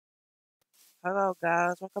Hello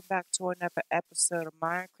guys, welcome back to another episode of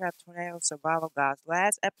Minecraft Tornado Survival guys.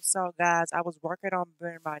 Last episode guys, I was working on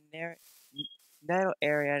building my nether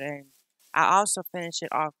area and I also finished it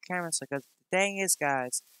off camera so because the thing is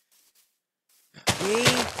guys, we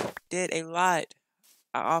did a lot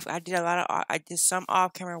I did some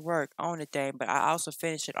off camera work on the thing, but I also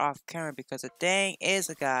finished it off camera because the thing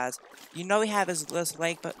is guys, you know we have this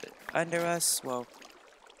lake under us, well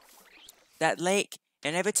that lake,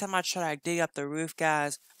 and every time I try to dig up the roof,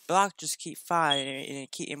 guys, blocks just keep falling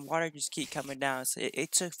and water just keep coming down. So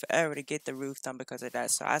it took forever to get the roof done because of that.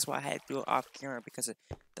 So that's why I had to do it off camera because of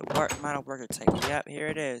the amount of work it takes. Yep, here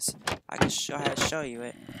it is. I had to show you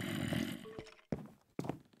it.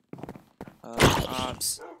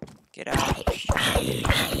 Ops, get out.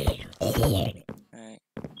 Alright,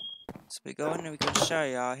 so we go in and we can show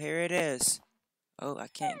y'all. Here it is. Oh, I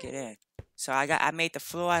can't get in. So I made the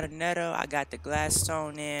floor out of nether. I got the glass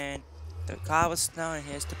stone in, the cobblestone, and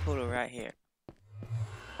here's the pool right here.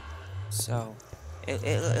 So it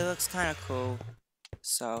looks kind of cool.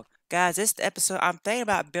 So guys, this episode I'm thinking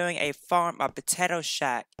about building a potato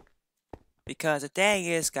shack. Because the thing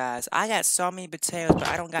is, guys, I got so many potatoes, but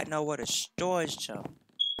I don't got nowhere to storage them.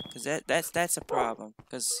 Cause that's a problem.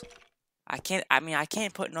 Cause I can't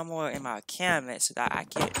put no more in my cabinet, so that I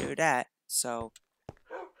can't do that. So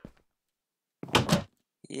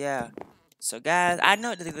yeah. So guys, I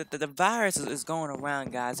know the virus is going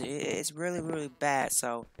around, guys. It's really bad.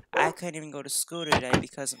 So I couldn't even go to school today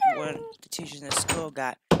because one of the teachers in the school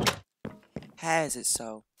has it.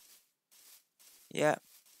 So yeah,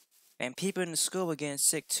 and people in the school were getting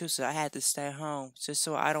sick too. So I had to stay home just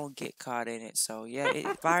so I don't get caught in it. So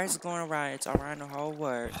yeah, virus is going around. It's around the whole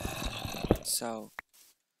world. So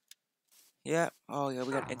yeah. Oh yeah,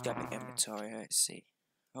 we got to empty up the inventory. Let's see.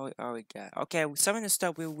 We got. Okay, some of the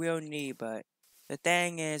stuff we will need, but the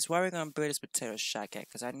thing is, where we're gonna build this potato shack at?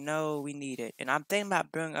 Cause I know we need it, and I'm thinking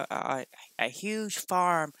about building a huge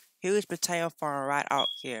farm, huge potato farm right out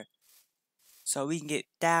here, so we can get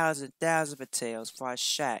thousands of potatoes for our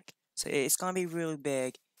shack. So it's gonna be really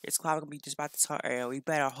big. It's probably gonna be just about this whole area. We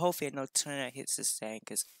better hopefully no tornado hits this thing,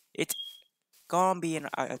 cause it's gonna be in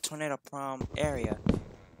a tornado prone area.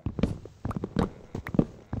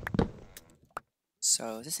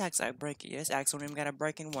 So this axe I break it. This axe don't even got a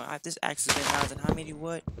breaking one. This axe has been housing how many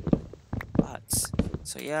wood? Lots.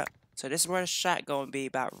 So yeah. So this is where the shack gonna be,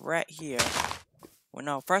 about right here. Well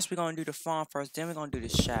no, first we're gonna do the farm first, then we're gonna do the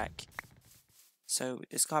shack. So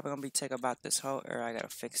it's probably gonna be take about this whole area. I gotta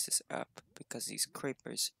fix this up because these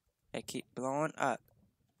creepers they keep blowing up.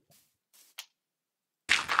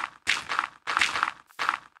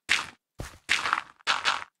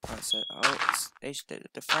 Oh, so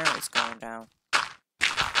the frame is going down.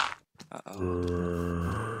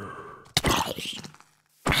 Uh-oh.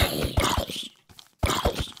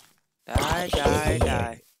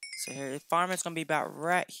 Die. So here, the farm is gonna be about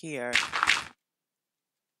right here. Let's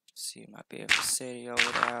see, it might be a city over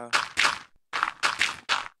there.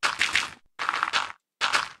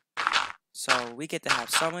 So we get to have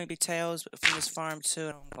so many potatoes from this farm too,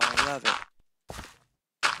 and I'm gonna love it.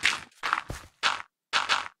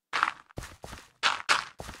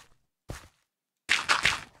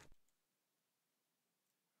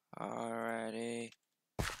 Alrighty.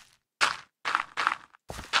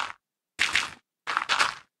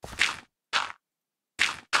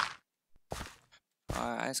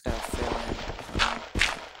 Alright, I just gotta fill in.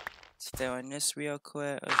 Let's fill in this real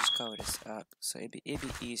quick. Let's just cover this up. So it'd be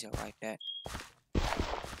easier like that.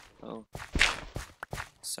 Oh.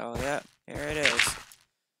 So yeah, here it is.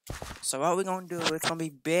 So what we're gonna do, it's gonna be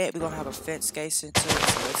big. We're gonna have a fence case into it.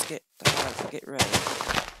 So let's get ready.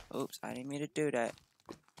 Oops, I didn't mean to do that.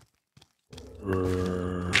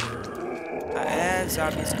 And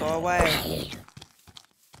zombies, go away.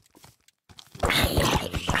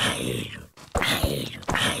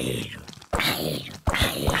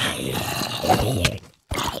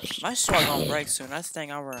 My sword gonna break soon. That's the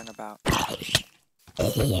thing I'm worrying about. I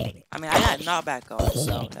mean, I got knockback on,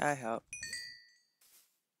 so that helped.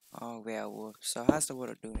 Oh, werewolf. So how's the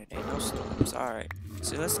water doing today? No storms. Alright.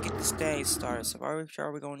 So let's get this day started. So what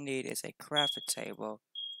we're gonna need is a crafting table.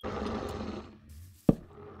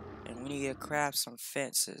 And we need to craft some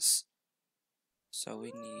fences. So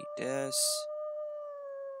we need this.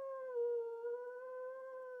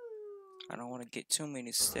 I don't want to get too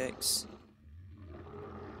many sticks.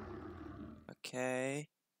 Okay.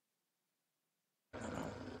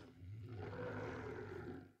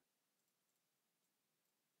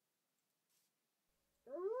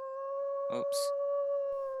 Oops.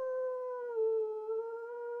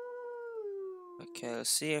 Okay, let's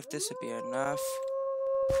see if this would be enough.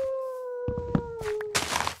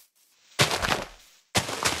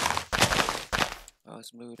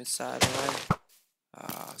 let's move this side away.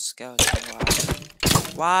 Oh, skeleton,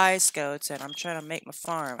 why, skeleton? I'm trying to make my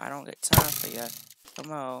farm. I don't get time for you.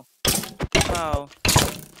 Come on. Come on.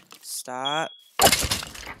 Stop.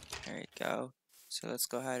 There you go. So let's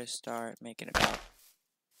go ahead and start making about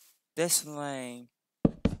this lane.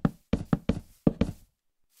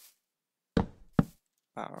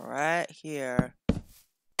 About right here.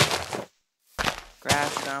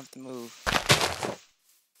 Grass, you don't have to move.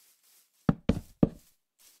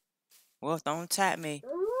 Wolf, don't tap me.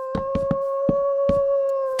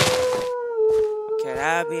 Okay,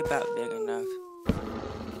 that'll be about big enough.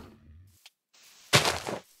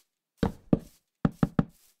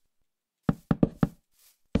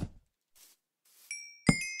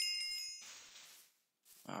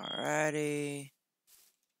 Alrighty.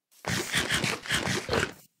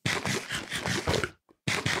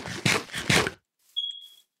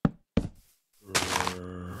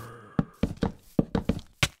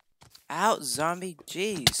 Out, zombie.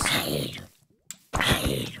 Jeez.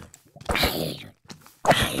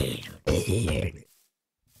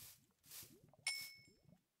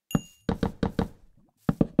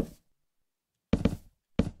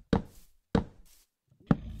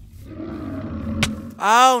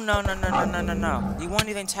 Oh, no, no, no, no, no, no, no. You weren't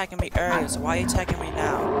even attacking me earlier, so why are you attacking me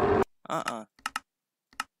now?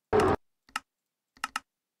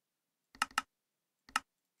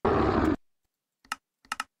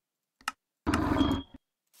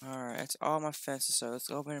 Alright, that's all my fences, so let's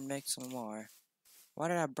go over and make some more. Why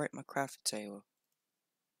did I break my crafting table?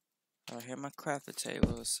 Alright, here's my crafting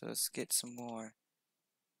table, so let's get some more.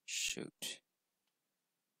 Shoot.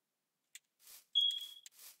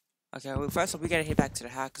 Okay, well, first of all, we gotta head back to the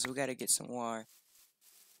house, because we gotta get some more.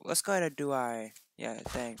 Let's go ahead and do our,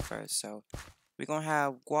 thing first. So, we're gonna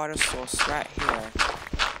have water source right here.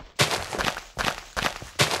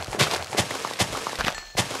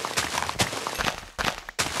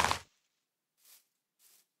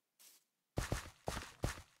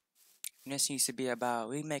 And this needs to be about,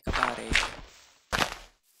 we make about a...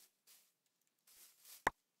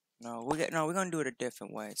 No, we're gonna do it a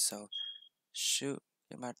different way, so... Shoot,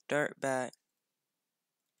 get my dirt back.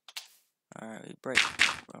 Alright, we'll break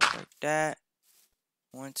that.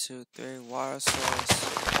 1, 2, 3, water source.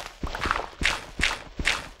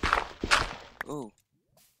 Ooh.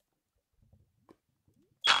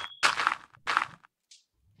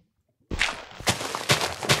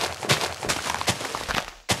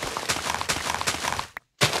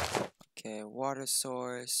 Okay, water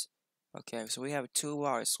source. Okay, so we have 2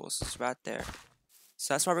 water sources right there.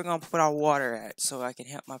 So that's where we're gonna put our water at, so I can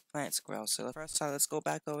help my plants grow. So first, let's go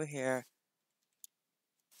back over here.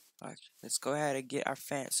 Alright, let's go ahead and get our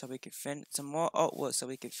fence so we can finish some more oak wood so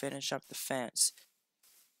we can finish up the fence.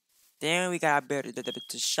 Then we gotta build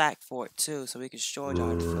the shack for it too, so we can storage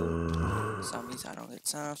our food. Zombies, I don't get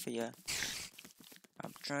time for you.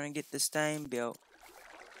 I'm trying to get this thing built.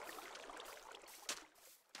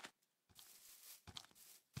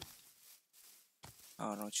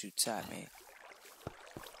 Oh, don't you tap me.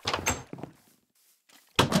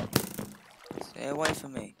 Stay away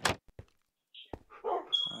from me.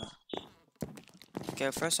 Okay,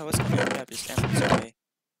 first I was gonna open up this inventory.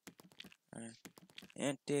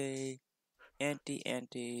 Empty, empty,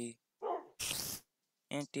 empty,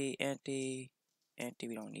 empty, empty, empty.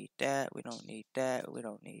 We don't need that. We don't need that. We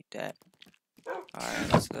don't need that.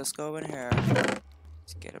 Alright, let's go in here.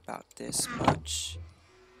 Let's get about this much.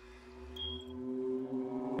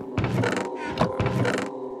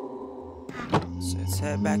 So let's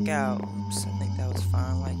head back out. Oops, I think that was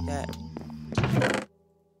fine like that.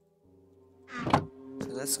 So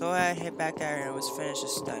let's go ahead and head back out here and let's finish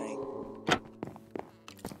this stunning.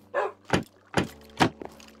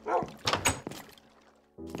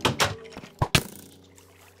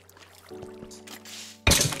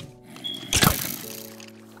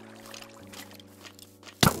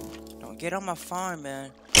 Don't get on my farm,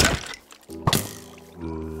 man.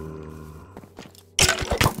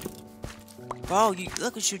 Bro,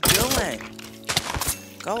 look what you're doing.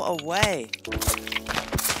 Go away.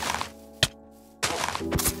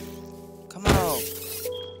 Come on.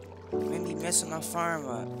 Made me messing my farm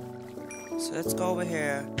up. So let's go over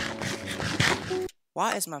here.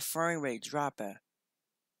 Why is my frame rate dropping?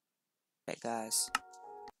 Hey guys.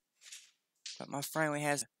 But my frame rate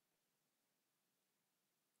has.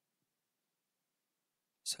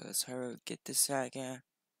 So let's hurry get this out again.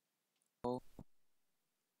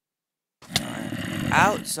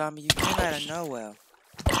 Out, zombie, you came out of nowhere.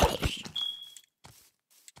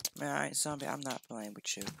 Man, alright, zombie, I'm not playing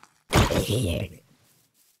with you.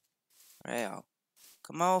 Well,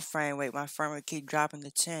 come on, frame rate. My frame rate keep dropping to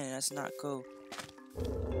 10. That's not cool.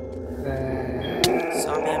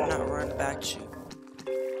 Zombie, I'm not worrying about you.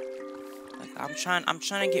 Like, I'm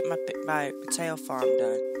trying to get my potato farm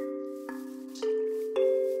done.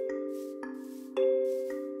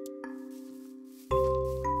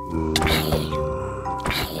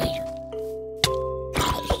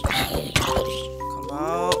 Come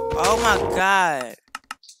on. Oh my god.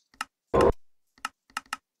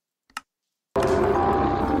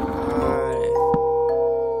 Alright.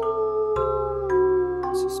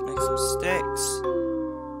 Let's just make some sticks.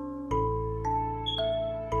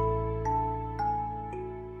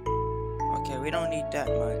 Okay, we don't need that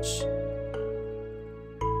much.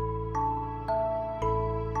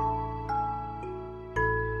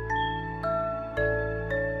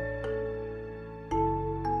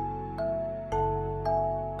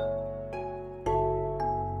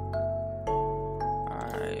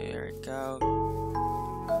 Alright, here we go.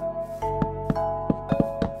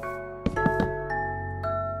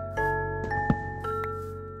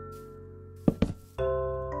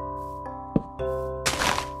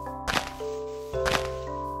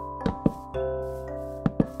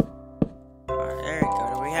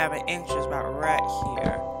 Have an entrance about right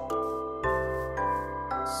here.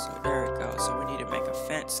 So there we go. So we need to make a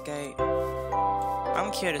fence gate. I'm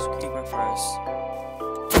gonna kill this creeper first.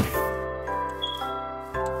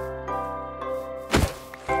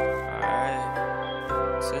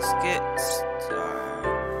 Alright. So let's get started.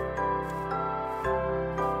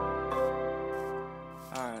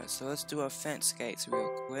 Alright, so let's do our fence gates real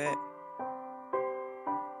quick.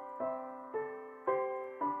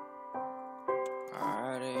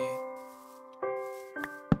 Alrighty.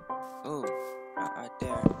 Ooh, not right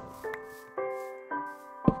there.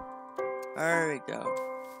 There we go.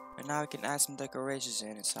 And now we can add some decorations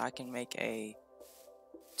in it, so I can make a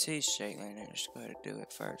T-shape lantern. Just go ahead and do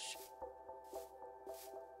it first.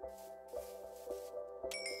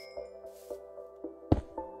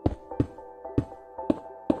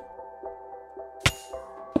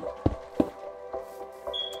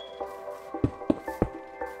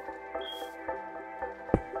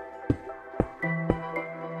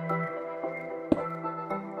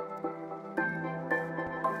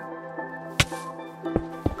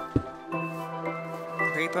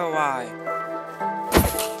 Creeper, why?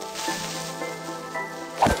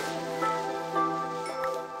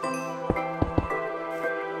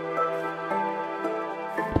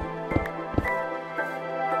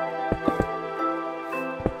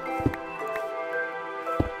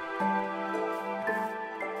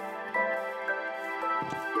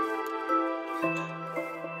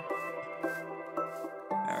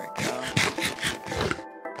 There we go.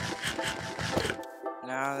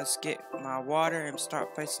 Now let's get my water and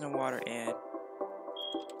start placing the water in.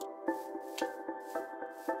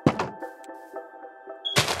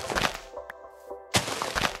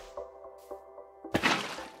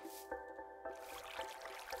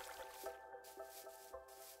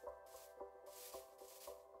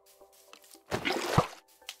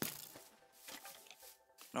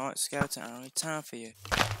 No, it's skeleton. I don't have time for you.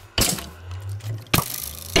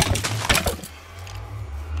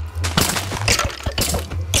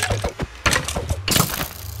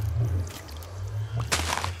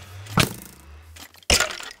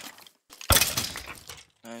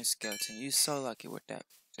 Nice skeleton. You so lucky with that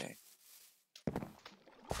thing.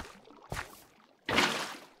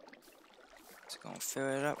 It's gonna fill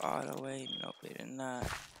it up all the way. Nope, it did not.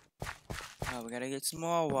 Oh, we gotta get some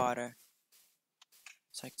more water.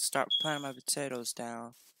 So I can start planting my potatoes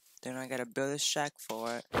down. Then I gotta build a shack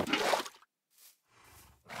for it.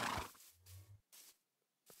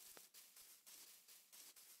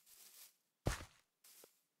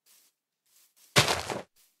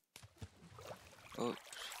 Oops.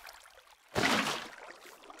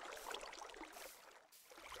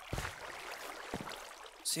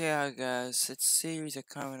 So yeah, guys, its series are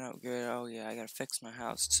coming up good. Oh yeah, I gotta fix my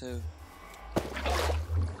house too.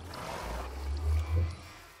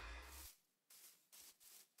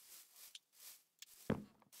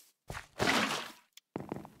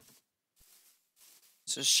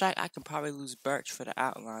 So shack, I can probably lose birch for the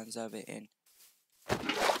outlines of it, and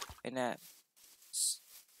that,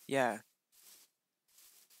 yeah.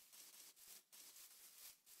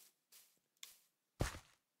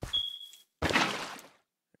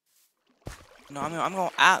 No, I'm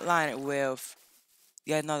gonna outline it with,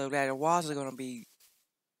 yeah, no, the walls are gonna be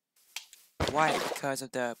white because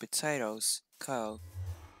of the potatoes color.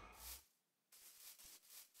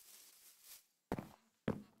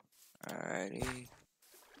 Alrighty.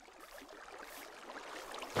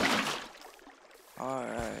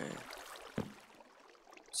 Alright.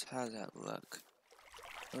 So how does that look?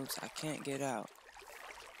 Oops, I can't get out.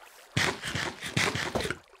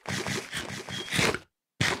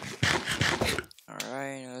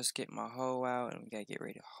 let's get my hoe out, and we gotta get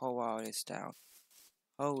ready to hoe all this down.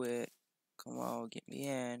 Hoe it. Come on, get me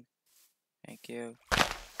in. Thank you.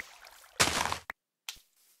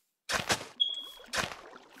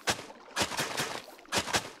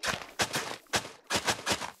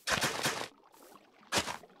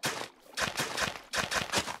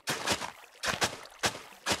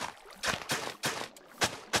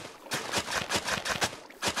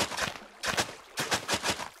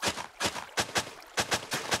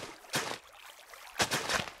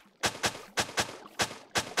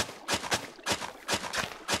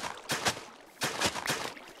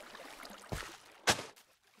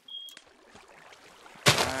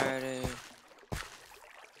 Alrighty.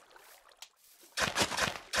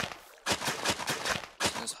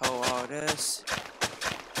 Let's hoe all this.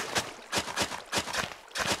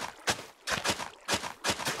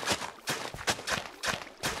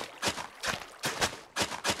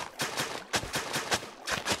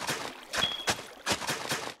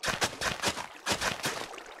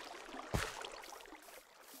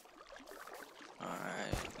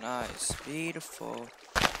 Alright, nice, beautiful.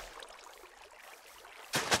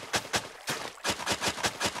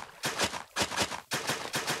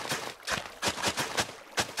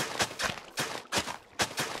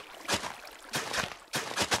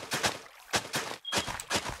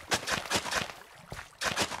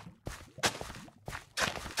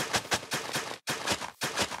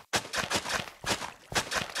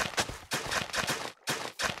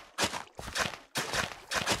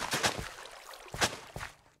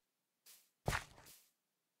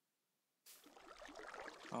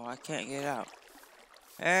 Oh, I can't get out.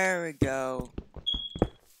 There we go.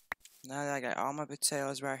 Now that I got all my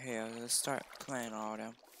potatoes right here, let's start planting all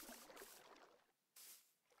them.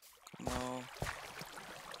 Come on.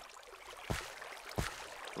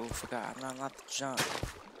 Oh, forgot, I'm not allowed to jump.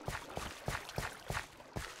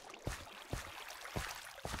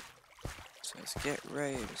 So let's get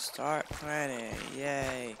ready to start planting.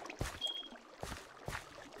 Yay.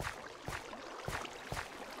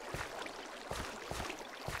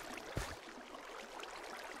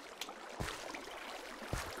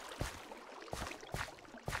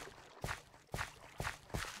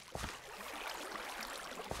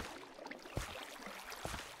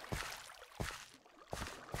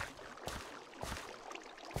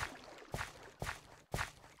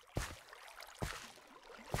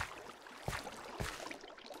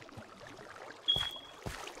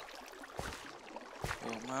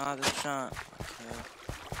 Oh, my other jump. Okay.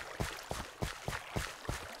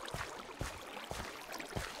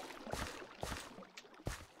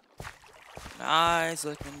 Nice,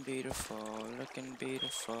 looking beautiful, looking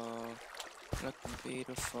beautiful, looking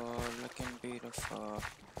beautiful, looking beautiful.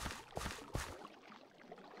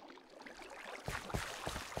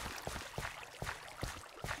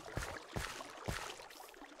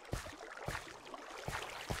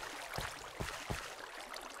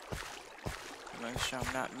 Make sure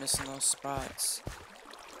I'm not missing those spots.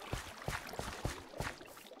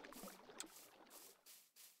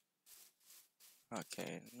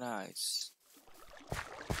 Okay, nice.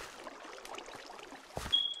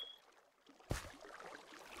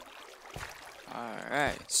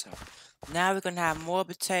 Alright, so now we're gonna have more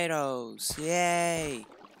potatoes. Yay!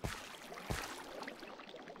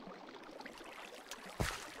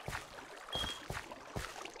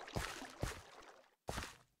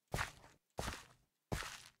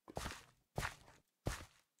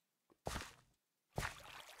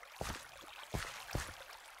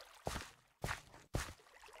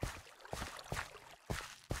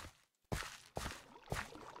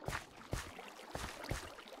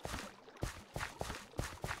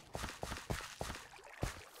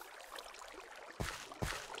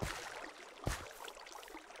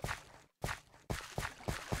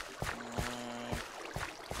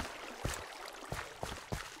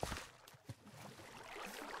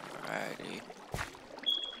 Alrighty.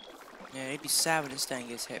 Yeah, it'd be sad when this thing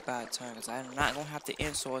gets hit by a ton, because I'm not gonna have the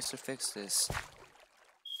in-source to fix this.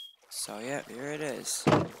 So, yep, here it is.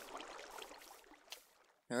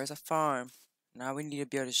 There is a farm. Now we need to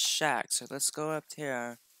build a shack, so let's go up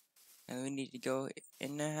here. And we need to go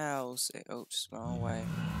in the house. Oops, wrong way.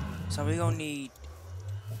 So we're gonna need...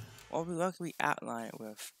 what can we outline it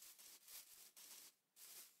with?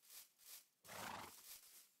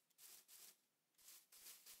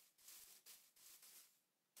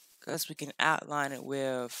 Because we can outline it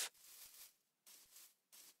with...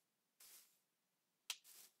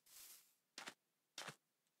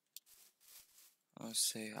 let's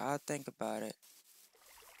see, I'll think about it.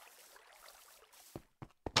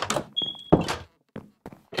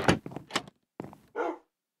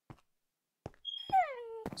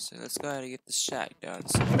 So let's go ahead and get the shack done.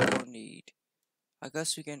 So what we're gonna need. I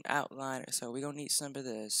guess we can outline it. So we're gonna need some of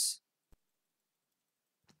this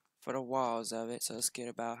for the walls of it. So let's get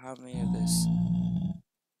about how many of this.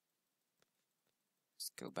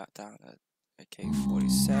 Let's go back down to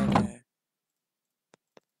AK-47.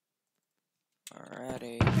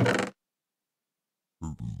 Alrighty.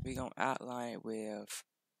 We're gonna outline it with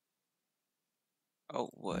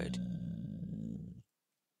oak wood.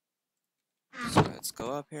 So let's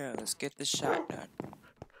go up here and let's get the shot done.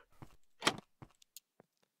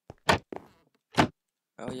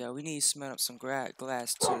 Oh yeah, we need to smelt up some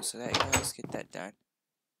glass too, so let's get that done.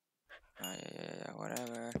 Oh yeah,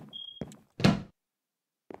 whatever.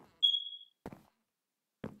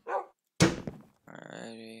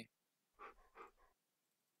 Alrighty.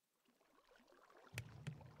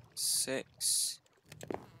 6.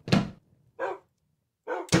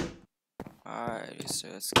 Alrighty, so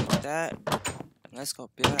let's get that. And let's go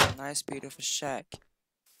build a nice, beautiful shack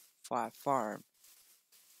for our farm.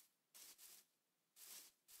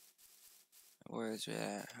 Where is it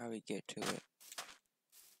at? How we get to it?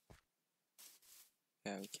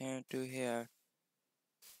 Yeah, we came through here.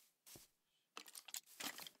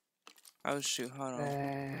 Oh shoot, hold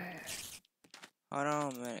on. Hold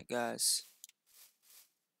on a minute, guys.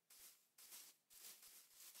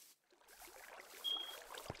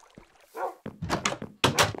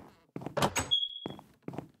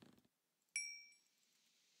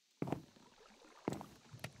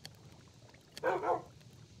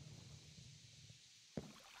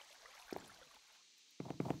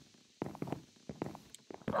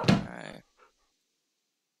 Alright.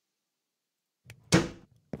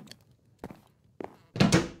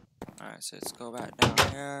 Alright, so let's go back down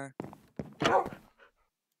here.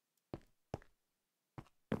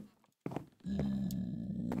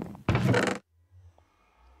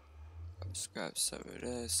 Let's grab some of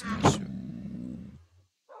this.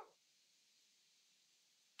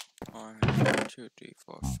 Alright, 1, 2, 3,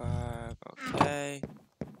 4, 5. Okay.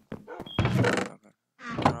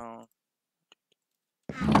 Hold on.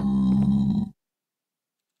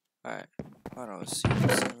 Alright, hold on. Let's see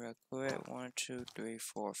this real quick. 1, 2, 3,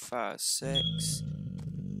 4, 5, 6,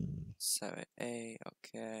 7, 8.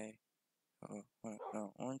 Okay. Oh,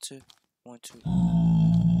 no. 1, 2, 1, 2.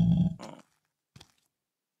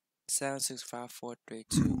 7, 6, 5, 4, 3,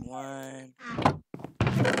 2, 1.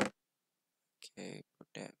 Okay, put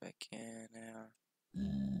that back in now.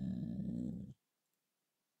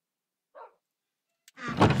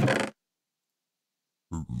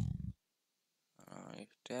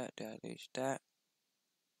 There's that.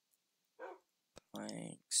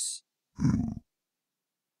 Planks.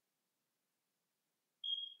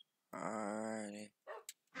 Alrighty.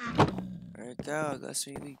 There we go. Let's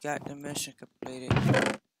see, we got the mission completed.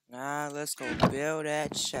 Now let's go build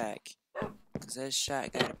that shack. Cause that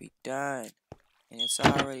shack gotta be done. And it's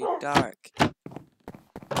already dark.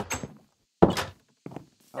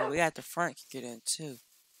 Oh, we got the front to get in too.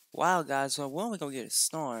 Wow, guys, so when we gonna get a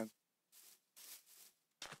storm?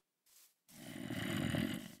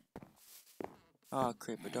 Oh,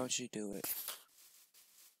 creeper, don't you do it.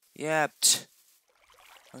 Yeah,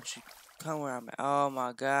 don't you come where I'm at. Oh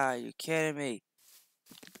my god, you kidding me?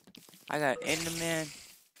 I got Enderman.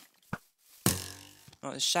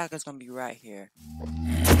 Oh, the shotgun's gonna be right here.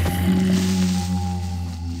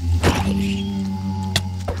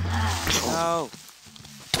 No.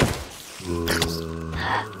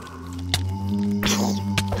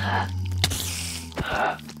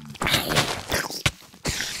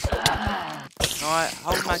 Alright,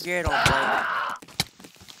 hold my gear, don't break.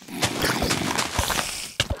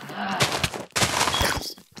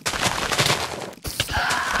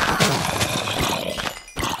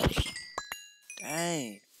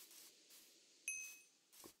 Dang.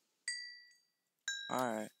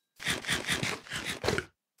 Alright.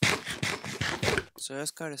 So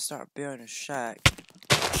let's go to start building a shack.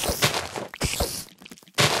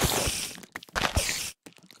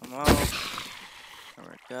 Come on. There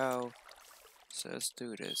we go. So let's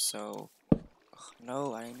do this. So,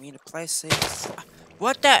 no, I didn't mean to place it.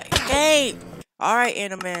 What the game? Alright,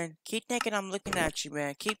 Enderman. Keep thinking I'm looking at you,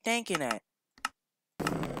 man. Keep thinking that.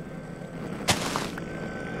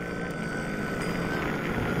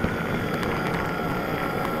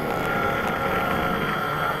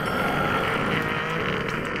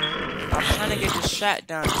 I'm trying to get this shot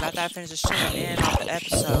done because after I finish the shot and end off the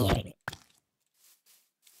episode.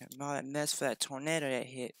 And all that mess for that tornado that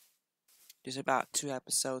hit just about 2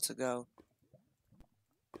 episodes ago.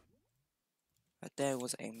 But that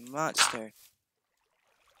was a monster.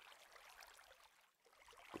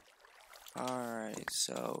 Alright,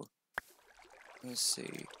 so let's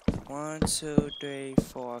see. 1, 2, 3,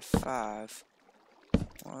 4, 5.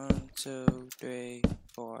 1, 2, 3,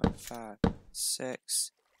 4, 5,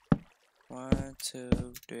 6. 1, 2,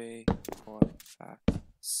 3, 4, 5,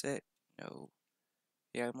 6. No.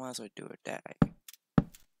 Yeah, I might as well do it that way.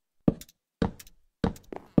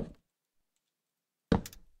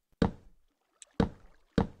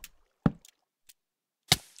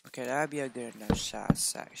 Okay, that'd be a good enough shot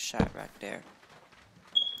right there.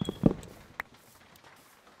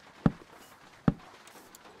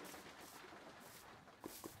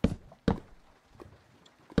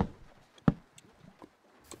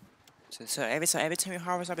 So every time you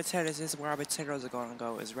harvest our potatoes, this is where our potatoes are gonna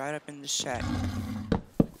go. It's right up in the shack.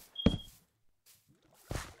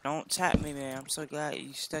 Don't tap me, man. I'm so glad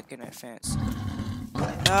you stuck in that fence.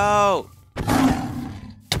 No!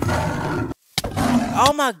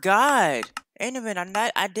 Oh my god! Ain't even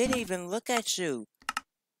I didn't even look at you.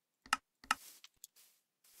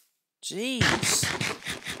 Jeez.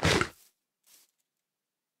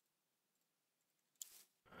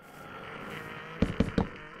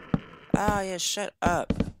 Ah, yeah, shut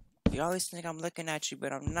up. You always think I'm looking at you,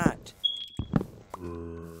 but I'm not.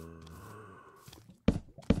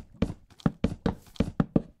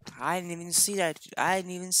 I didn't even see that. I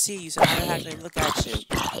didn't even see you, so how did I actually look at you?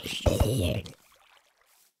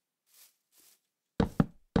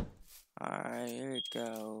 Alright, here we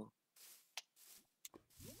go.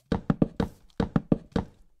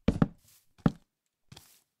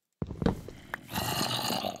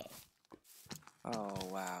 Oh,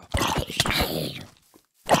 wow.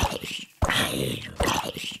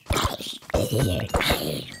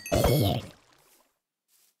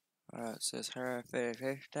 Alright, it says her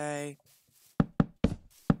fish day.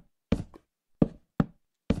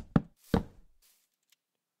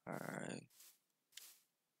 Alright.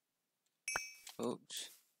 Oops.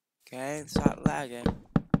 Okay, stop lagging.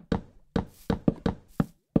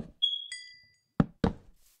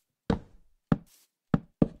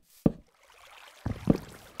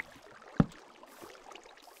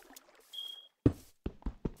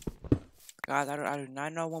 Guys, I do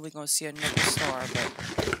not know when we're gonna see another star,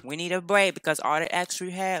 but we need a break because all the extra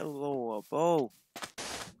we had, Lord, bro.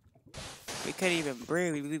 We couldn't even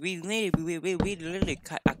breathe. We literally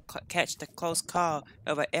catch the close call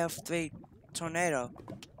of an F3 tornado.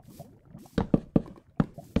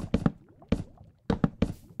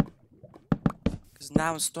 Because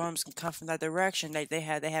now when storms can come from that direction, they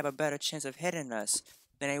have a better chance of hitting us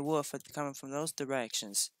than they would for coming from those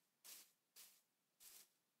directions.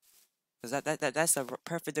 Because that's the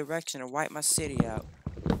perfect direction to wipe my city out.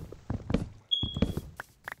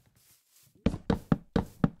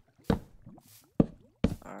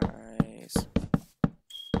 Alright.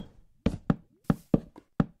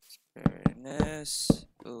 This.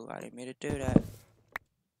 Ooh, I didn't mean to do that.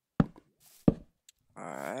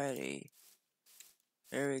 Alrighty.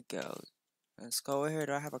 There we go. Let's go over here.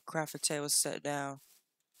 Do I have a crafting table set down?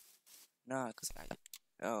 Nah, because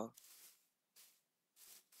oh.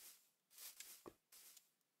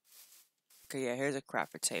 Okay, yeah, here's a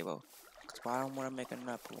crafting table. Because I don't want to make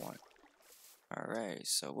another one. Alright,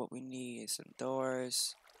 so what we need is some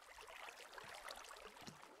doors.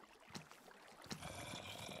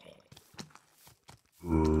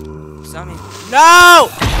 Something. No!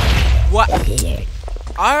 What?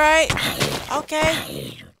 Alright.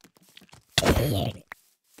 Okay.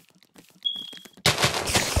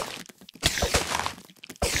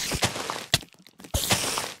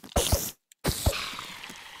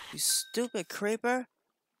 You stupid creeper.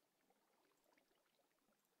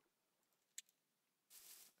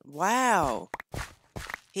 Wow.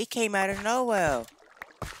 He came out of nowhere.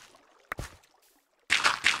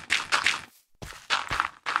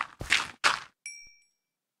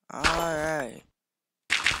 Alright.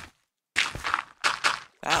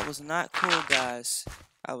 That was not cool, guys.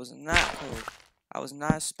 That was not cool. I was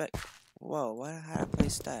not expect. Whoa, how did I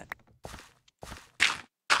place that?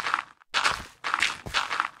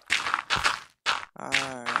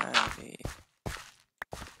 Alrighty.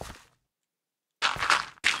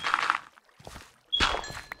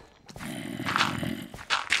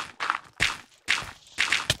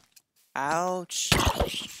 Ouch.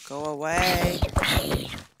 Go away.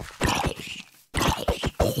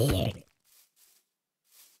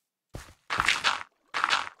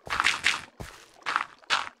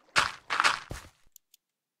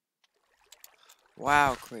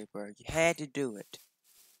 Wow, creeper. You had to do it.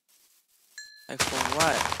 Like for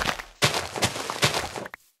what?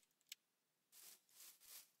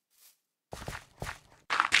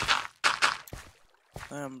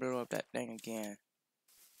 Let him blow up that thing again.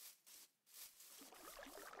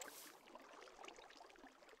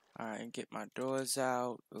 Alright, get my doors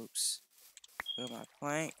out. Oops. Put my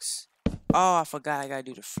planks. Oh, I forgot I gotta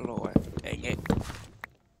do the floor. Dang it.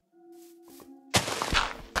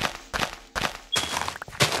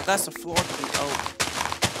 I guess the floor can be open.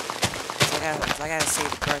 So I gotta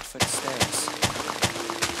save the bird for the stairs.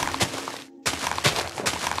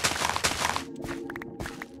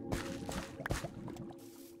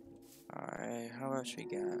 Alright, how much we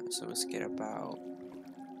got? So let's get about...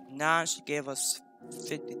 Now she gave us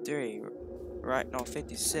 53. Right? No,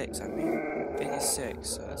 56, I mean. 56.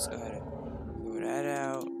 So let's go ahead and throw that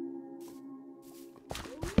out.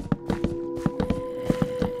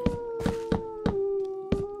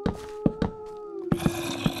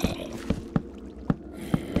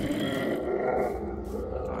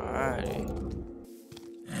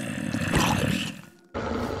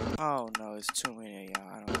 Oh no, it's too many of y'all.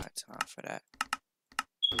 I don't have time for that.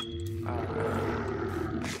 Alright.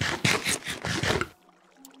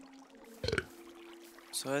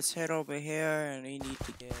 So let's head over here and we need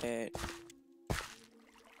to get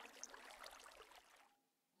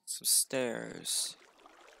some stairs.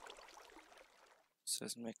 So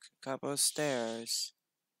let's make a couple of stairs.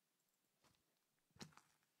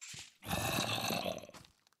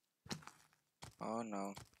 Oh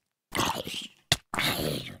no.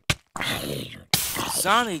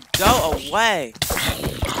 Zombie, go away!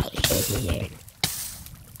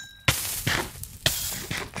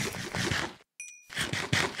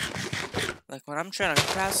 Like when I'm trying to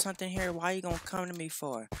craft something here, why are you gonna come to me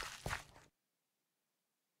for?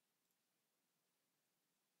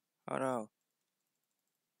 Hold on.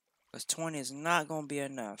 Because 20 is not gonna be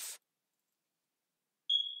enough.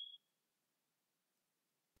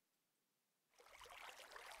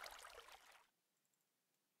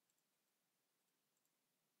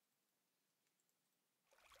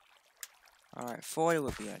 Alright, 40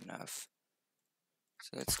 would be enough.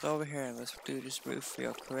 So let's go over here and let's do this roof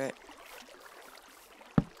real quick.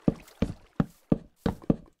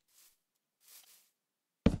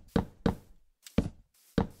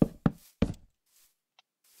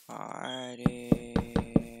 Alrighty.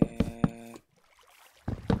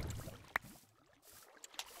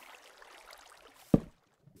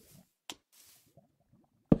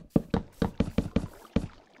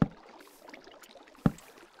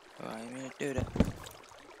 Oh, I didn't mean to do that.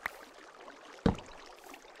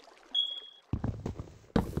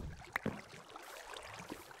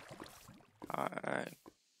 Alright.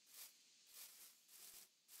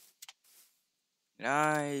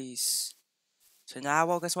 Nice. So now,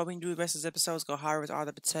 well, guess what we can do the rest of this episode is go harvest all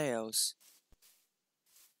the potatoes.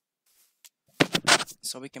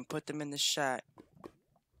 So we can put them in the shack.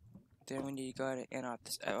 Then we need to go ahead and end off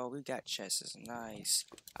this. Oh, we got chests. Nice.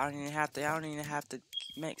 I don't even have to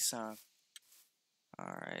make some.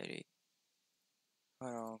 Alrighty.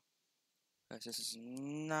 Hold on. Cause this is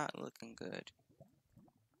not looking good.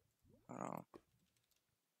 Hold on.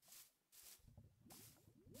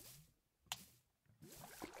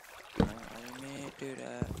 I didn't mean to do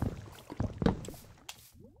that.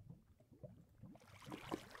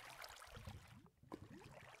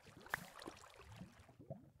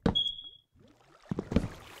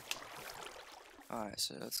 Alright,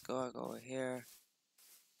 so let's go over here.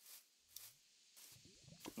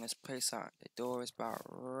 Let's place out the door is about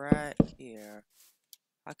right here.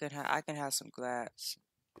 I can have some glass.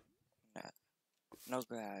 Nah, no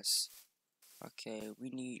glass. Okay, we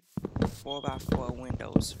need 4x4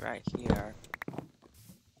 windows right here.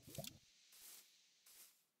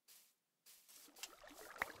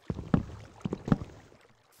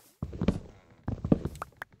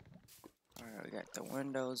 Alright, we got the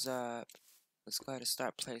windows up. Let's go ahead and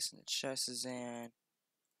start placing the chests in.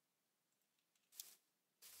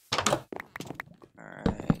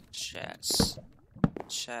 Alright, chests.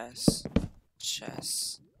 Chests.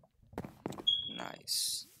 Chests.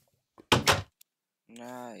 Nice.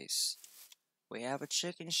 Nice. We have a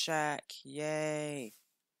chicken shack. Yay.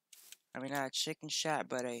 I mean, not a chicken shack,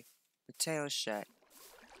 but a potato shack.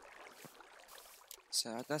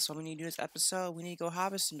 So I guess what we need to do this episode, we need to go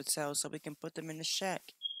harvest some potatoes so we can put them in the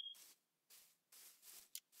shack.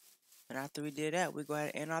 And after we did that, we go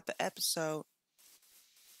ahead and end off the episode.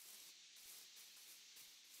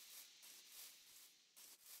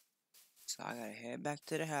 So I gotta head back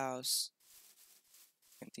to the house,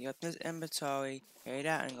 empty up this inventory, head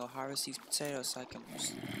out and go harvest these potatoes so I can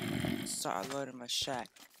start loading my shack.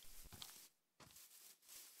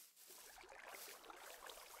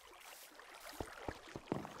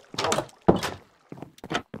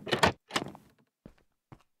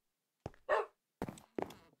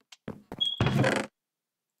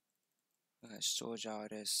 I'm gonna storage all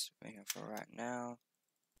this right here for right now.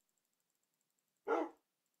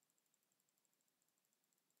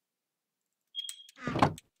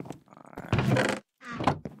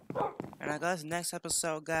 guess next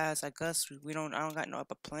episode, guys. I guess we don't. I don't got no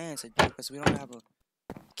other plans to do because we don't have a.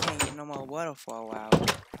 Can't get no more water for a while.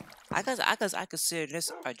 I consider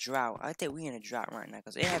this a drought. I think we in a drought right now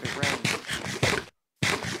because it haven't rained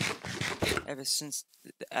ever since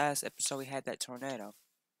the last episode we had that tornado.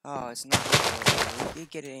 Oh, it's not. We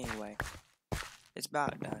get it anyway. It's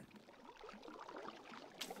about done.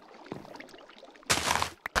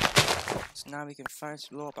 So now we can first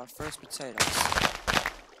blow up our first potatoes.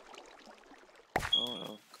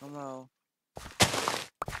 Oh, come on.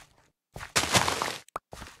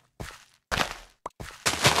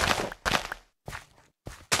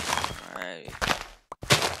 Alright.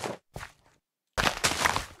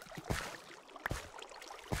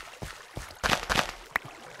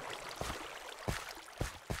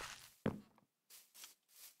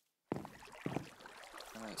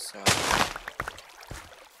 Alright, so.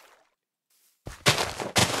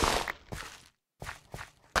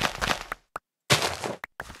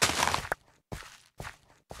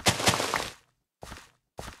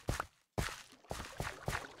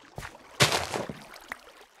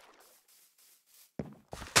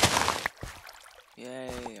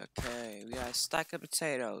 Yay, okay. We got a stack of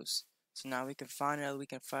potatoes. So now we can finally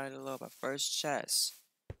load our first chest.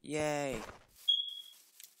 Yay.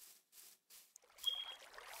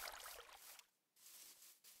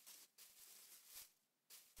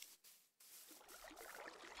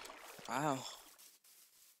 Wow.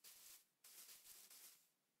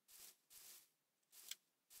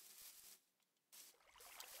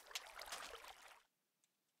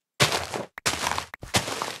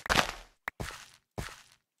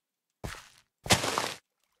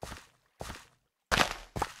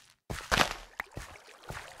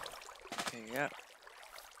 Okay, yep.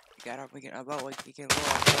 We can load our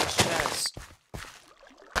first chest.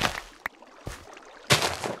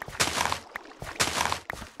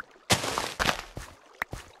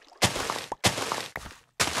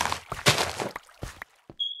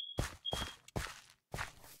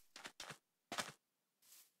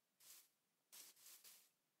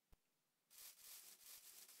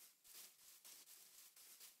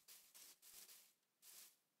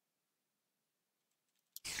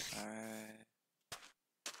 Alright.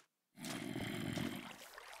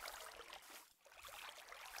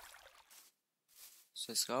 So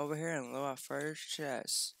let's go over here and load our first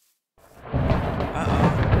chest.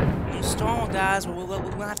 Uh-oh. New storm, guys. We're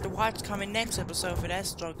gonna have to watch coming next episode for that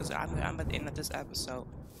storm because I'm at the end of this episode.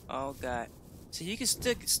 Oh, God. So you can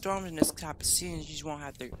still get storms in this type of season. You just won't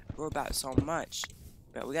have to worry about it so much.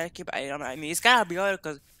 But we gotta keep. I mean, it's gotta be over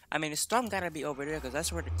because I mean the storm gotta be over there because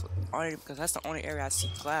that's where that's the only area I see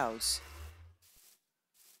clouds.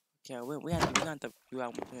 Okay, we have to do our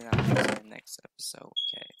in the next episode.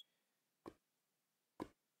 Okay.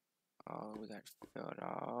 Oh, we gotta fill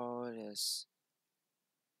all this.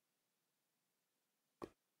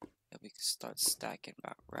 And we can start stacking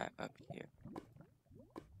about right up here.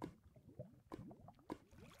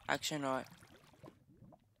 Actually, not.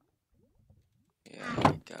 Yeah,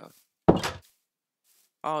 there we go.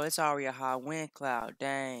 Oh, it's already a high wind cloud.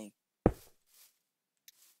 Dang.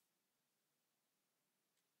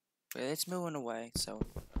 But it's moving away, so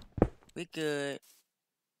we good.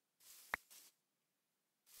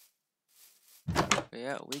 But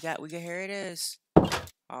yeah, we got here it is.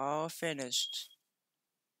 All finished.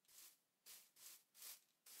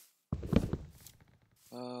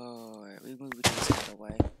 Oh, we moved these out of the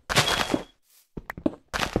way.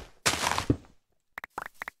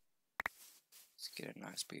 Let's get a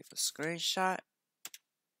nice beautiful screenshot.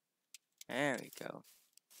 There we go.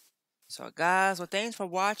 So guys, well thanks for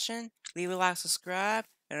watching. Leave a like, subscribe,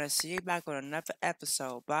 and I'll see you back on another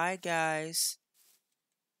episode. Bye guys.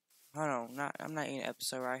 Hold on, I'm not in an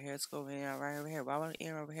episode right here. Let's go over here, right over here. Why would I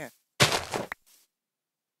end over here?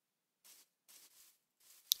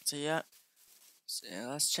 So yeah. So,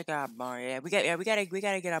 let's check out our barn. Yeah, we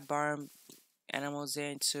gotta get our barn animals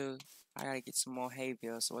in too. I gotta get some more hay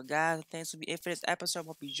bills. So well, guys, thanks for it for this episode.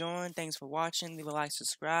 Hope you joined. Thanks for watching. Leave a like,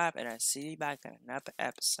 subscribe, and I'll see you back on another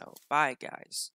episode. Bye guys.